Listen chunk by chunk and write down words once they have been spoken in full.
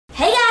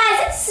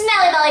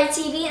Aydah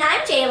TV, and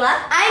I'm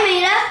Jayla. I'm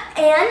Aydah.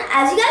 And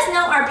as you guys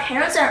know, our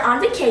parents are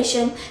on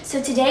vacation,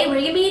 so today we're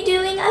going to be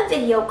doing a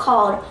video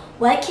called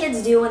What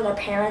Kids Do When Their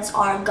Parents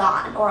Are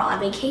Gone or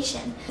on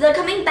Vacation. They're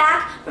coming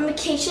back from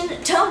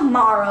vacation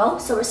tomorrow,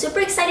 so we're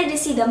super excited to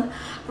see them.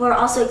 We're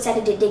also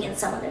excited to dig in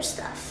some of their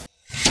stuff.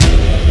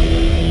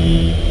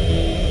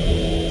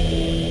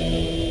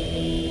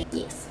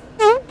 Yes.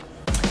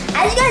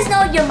 As you guys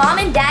know, your mom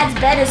and dad's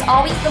bed is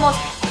always the most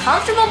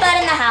comfortable bed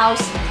in the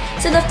house.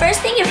 So the first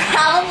thing you're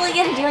probably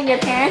going to do when your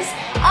parents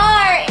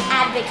are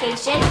at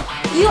vacation,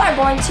 you are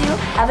going to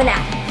have a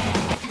nap.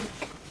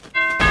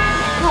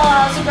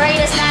 Oh, it's the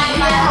greatest nap of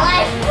my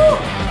life. Woo.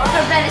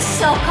 Our bed is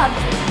so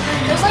comfy.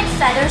 There's like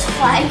feathers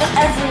flying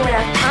everywhere.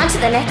 On to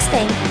the next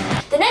thing.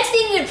 The next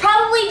thing you'd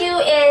probably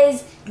do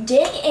is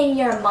dig in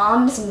your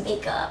mom's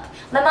makeup.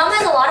 My mom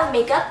has a lot of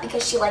makeup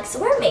because she likes to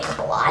wear makeup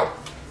a lot.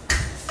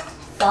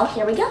 So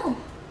here we go.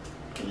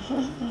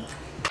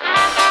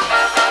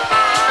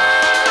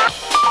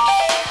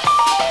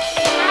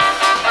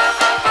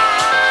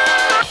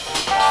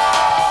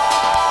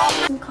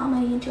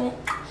 Into it.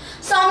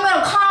 So I'm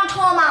gonna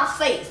contour my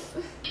face.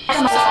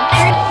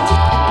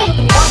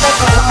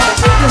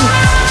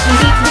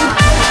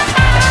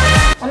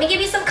 Let me give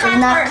you some contour. Do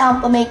not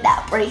compliment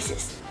that,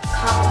 racist.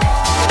 Compliment.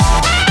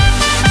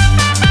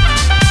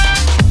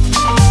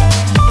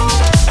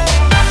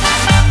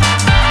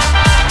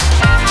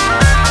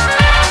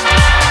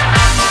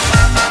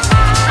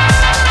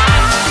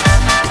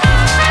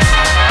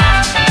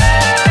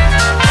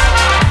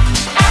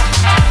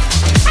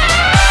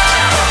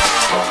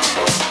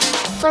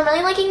 So I'm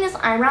really liking this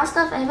eyebrow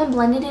stuff. I haven't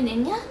blended it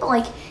in yet, but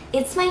like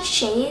it's my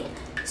shade,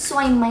 so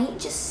I might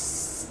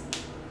just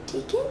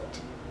take it.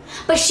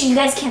 But you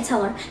guys can't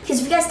tell her, because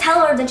if you guys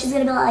tell her, then she's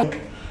gonna be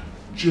like,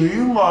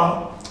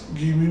 Jayla,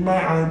 give me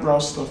my eyebrow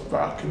stuff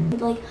back. And be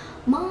like,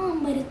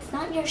 Mom, but it's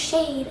not your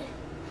shade.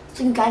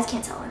 So you guys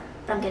can't tell her,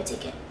 but I'm gonna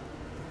take it.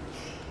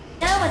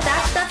 No, with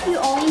that stuff you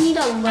only need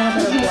a little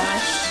bit of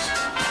blush.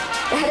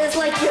 That is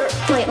like your,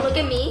 wait, look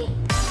at me.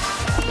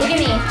 Look at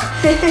me.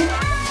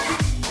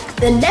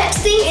 The next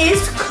thing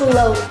is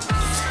clothes.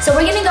 So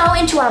we're gonna go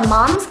into our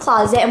mom's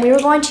closet and we were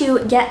going to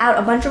get out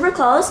a bunch of her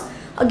clothes.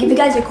 I'll give you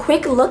guys a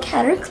quick look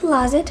at her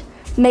closet.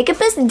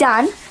 Makeup is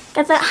done.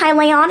 Got that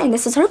highlight on and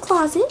this is her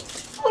closet.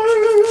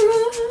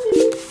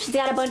 She's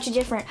got a bunch of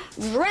different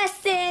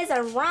dresses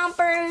and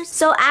rompers.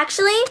 So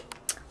actually,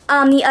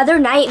 the other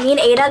night, me and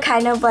Aydah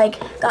kind of like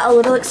got a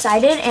little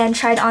excited and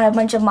tried on a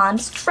bunch of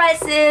mom's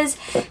dresses.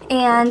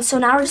 And so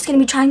now we're just gonna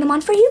be trying them on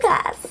for you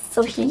guys.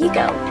 So here you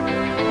go.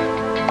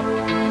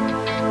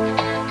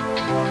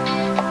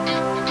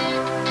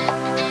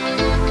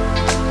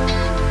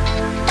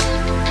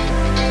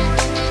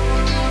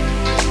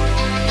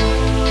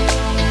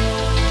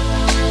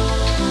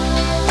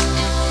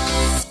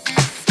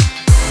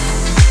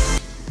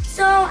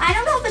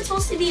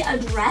 To be a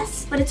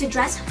dress, but it's a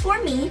dress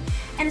for me,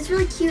 and it's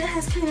really cute. It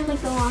has kind of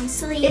like the long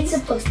sleeves. It's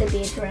supposed to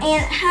be a dress.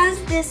 And it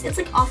has this, it's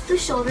like off the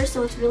shoulder,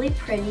 so it's really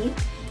pretty.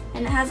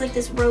 And it has like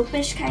this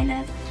ropish kind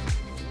of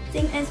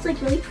thing, and it's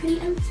like really pretty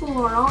and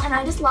floral, and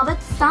I just love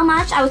it so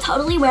much. I would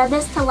totally wear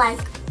this to like,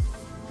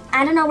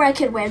 I don't know where I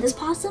could wear this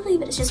possibly,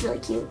 but it's just really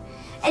cute.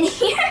 And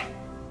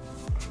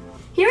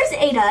here's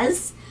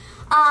Aydah's.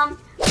 I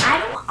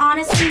don't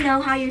honestly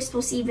know how you're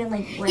supposed to even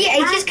like wear Yeah,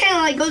 that. it just kind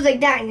of like goes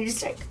like that, and you're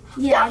just like,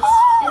 yeah,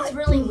 it's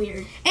really weird.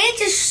 And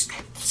it's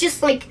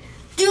just like,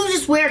 do you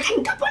just wear a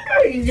tank top under,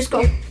 or you just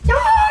go,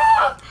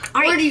 ah!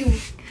 Or do you?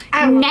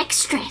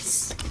 Next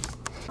dress.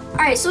 All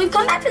right, so we've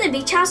come back from the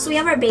beach house, so we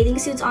have our bathing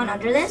suits on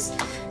under this.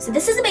 So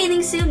this is a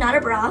bathing suit, not a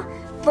bra,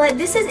 but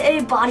this is a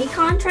body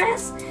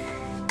contrast.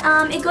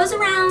 It goes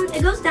around,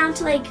 it goes down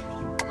to like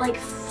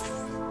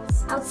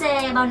I would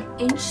say about an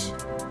inch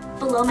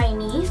below my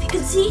knee, if you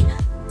can see.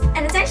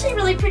 And it's actually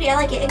really pretty. I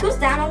like it. It goes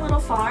down a little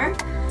far,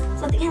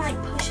 so I can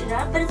like push it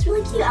up, but it's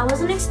really cute. I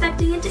wasn't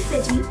expecting it to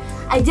fit me.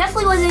 I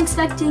definitely wasn't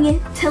expecting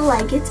it to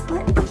like it,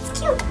 but it's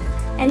cute.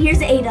 And here's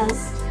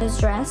Aydah's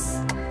dress.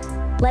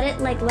 Let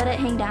it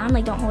hang down,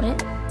 like don't hold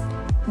it.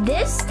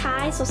 This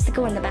tie is supposed to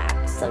go in the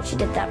back, so she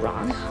did that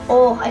wrong.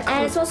 Oh,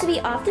 and it's supposed to be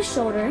off the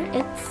shoulder.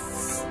 It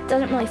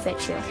doesn't really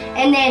fit you.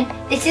 And then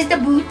this is the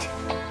boot.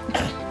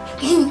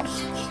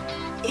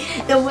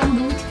 The one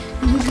boot.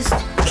 You just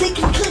click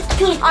and click,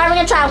 click. All right, we're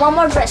gonna try one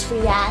more dress for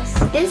you guys.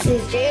 This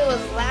is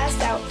Jayla's last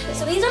outfit.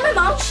 So these are my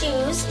mom's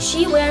shoes.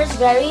 She wears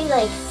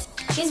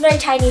she's very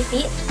tiny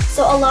feet,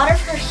 so a lot of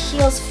her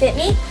heels fit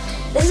me.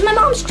 This is my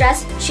mom's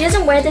dress. She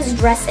doesn't wear this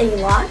dress a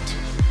lot.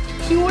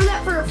 She wore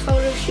that for a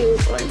photo shoot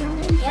one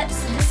time. Yep,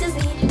 so this is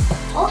the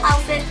whole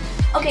outfit.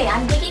 Okay,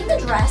 I'm digging the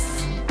dress.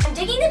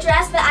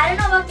 But I don't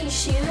know about these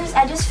shoes.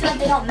 I just feel like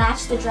they don't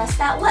match the dress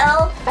that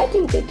well. I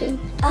think they do.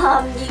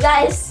 You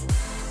guys,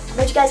 I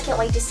bet you guys can't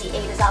wait to see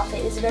Aydah's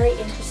outfit. It's very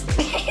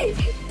interesting.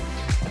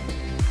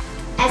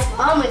 As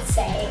Mom would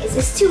say, is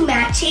this too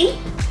matchy?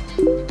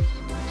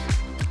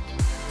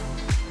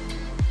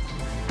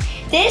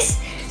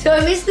 So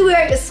I'm basically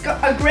wearing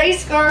a gray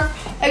scarf,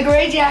 a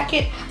gray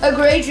jacket, a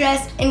gray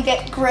dress and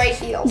get gray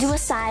heels. Do a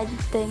side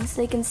thing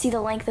so they can see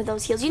the length of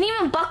those heels. You didn't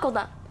even buckle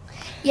them.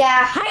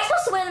 Yeah. How are you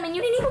supposed to wear them and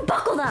you didn't even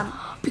buckle them?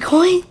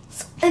 Because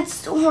it's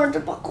so hard to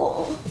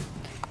buckle.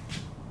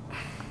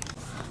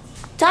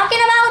 Talking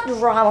about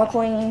drama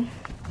queen.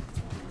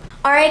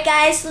 Alright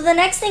guys, so the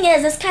next thing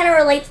is, this kind of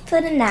relates to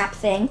the nap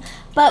thing,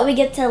 but we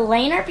get to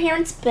lay in our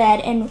parents'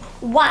 bed and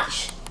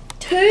watch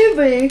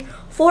TV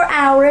for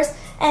hours,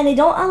 and they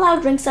don't allow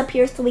drinks up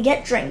here, so we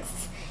get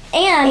drinks.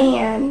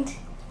 And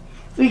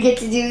we get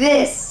to do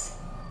this.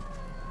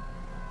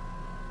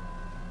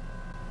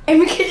 And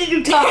we get to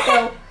do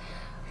taco.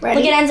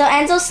 Ready? Look at Enzo.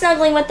 Enzo's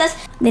snuggling with us.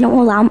 They don't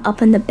allow him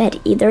up in the bed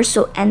either,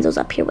 so Enzo's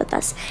up here with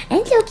us.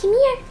 Enzo, come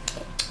here.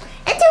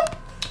 Enzo,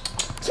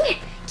 come here.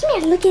 Come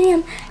here. Look at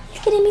him.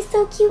 Look at him. He's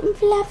so cute and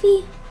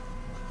fluffy.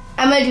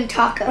 I'm going to do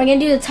taco. We're going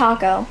to do the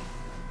taco.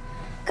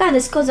 God,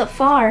 this goes up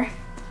far.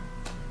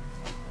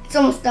 It's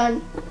almost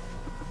done.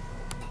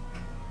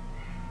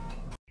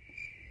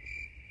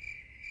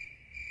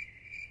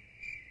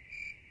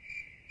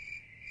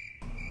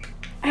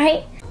 All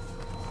right.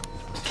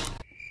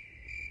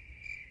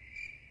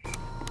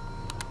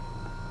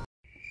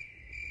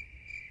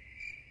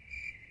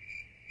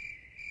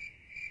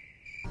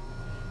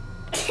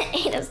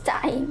 Ada's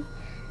dying.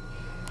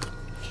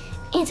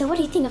 Enzo, what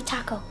do you think of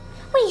taco?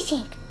 What do you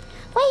think?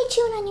 Why are you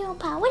chewing on your own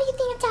paw? What do you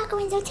think of taco,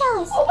 Enzo?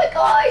 Tell us. Oh my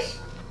gosh.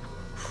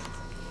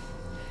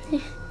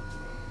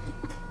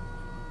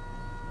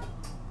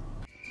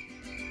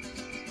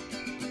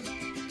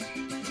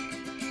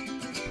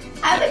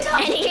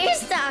 And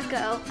here's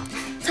taco.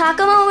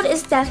 Taco mode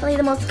is definitely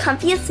the most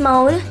comfiest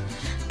mode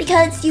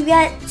because you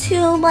get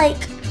to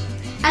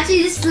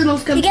Actually, this is the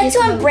most comfiest you get to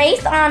mode.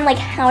 embrace on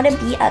how to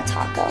be a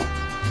taco.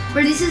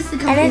 But this is the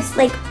comfiest. And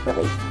it's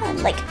really fun.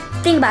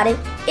 Think about it.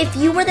 If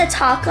you were the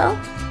taco,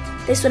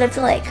 this is what I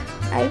feel like.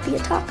 I would be a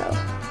taco.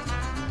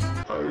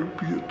 I'd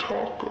be a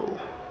taco.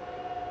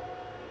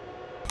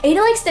 Ada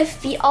likes the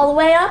feet all the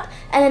way up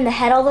and then the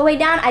head all the way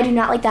down. I do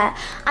not like that.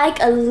 I like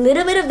a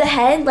little bit of the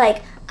head,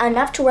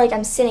 enough to where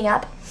I'm sitting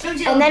up.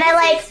 And then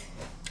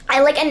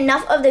I like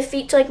enough of the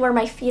feet to where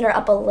my feet are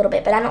up a little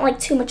bit, but I don't like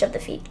too much of the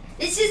feet.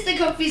 This is the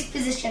comfiest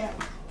position.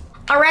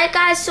 Alright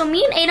guys, so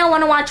me and Ada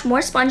want to watch more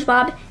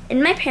SpongeBob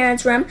in my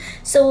parents' room.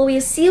 So we'll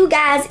see you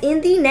guys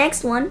in the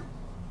next one.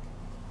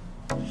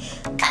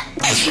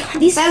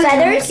 These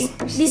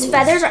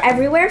feathers are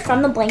everywhere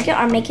from the blanket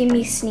are making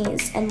me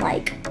sneeze and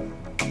my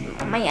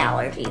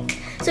allergy.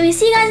 So we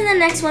see you guys in the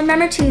next one.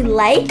 Remember to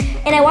like,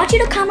 and I want you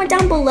to comment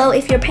down below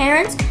if your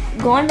parents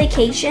go on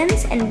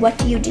vacations and what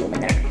do you do when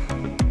they're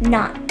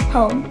not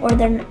home or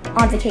they're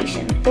on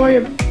vacation.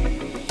 Or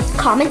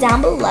comment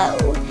down below.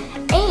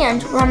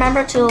 And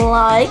remember to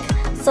like,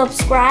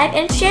 subscribe,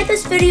 and share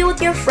this video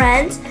with your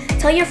friends.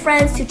 Tell your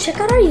friends to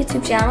check out our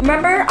YouTube channel.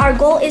 Remember, our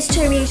goal is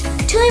to reach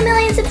 2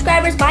 million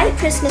subscribers by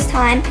Christmas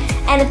time.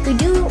 And if we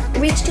do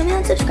reach 2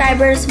 million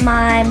subscribers,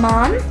 my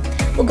mom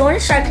will go in a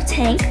Shark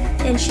Tank,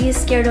 and she is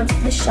scared of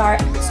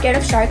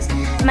sharks.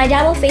 My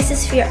dad will face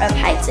his fear of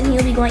heights, and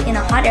he'll be going in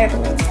a hot air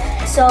balloon.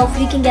 So if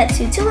we can get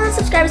to 2 million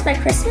subscribers by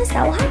Christmas,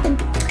 that will happen.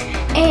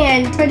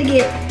 And try to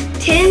get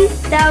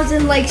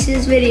 10,000 likes to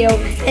this video,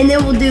 and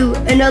then we'll do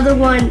another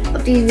one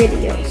of these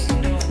videos.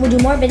 We'll do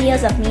more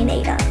videos of me and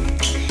Ada.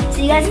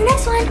 See you guys in the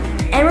next one.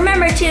 And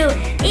remember to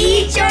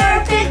eat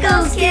your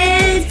pickles,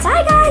 kids.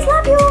 Bye guys,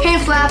 love you.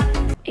 Hand flap.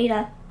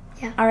 Ada.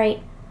 Yeah. All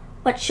right.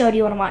 What show do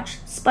you want to watch?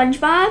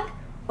 SpongeBob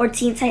or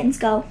Teen Titans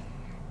Go?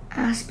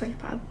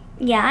 SpongeBob.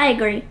 Yeah, I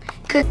agree.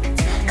 Good.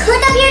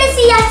 Click up here to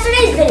see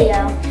yesterday's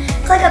video.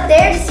 Click up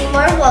there to see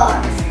more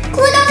vlogs.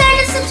 Click up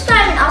there to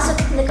subscribe, and also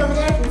click over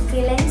there if you're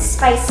feeling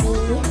spicy.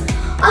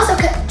 Also,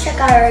 check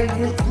out our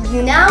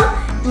YouNow,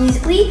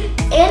 Musical.ly,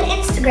 and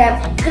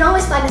Instagram. You can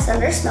always find us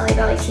under Smelly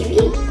Valley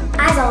TV.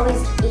 As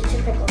always, eat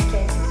your pickles.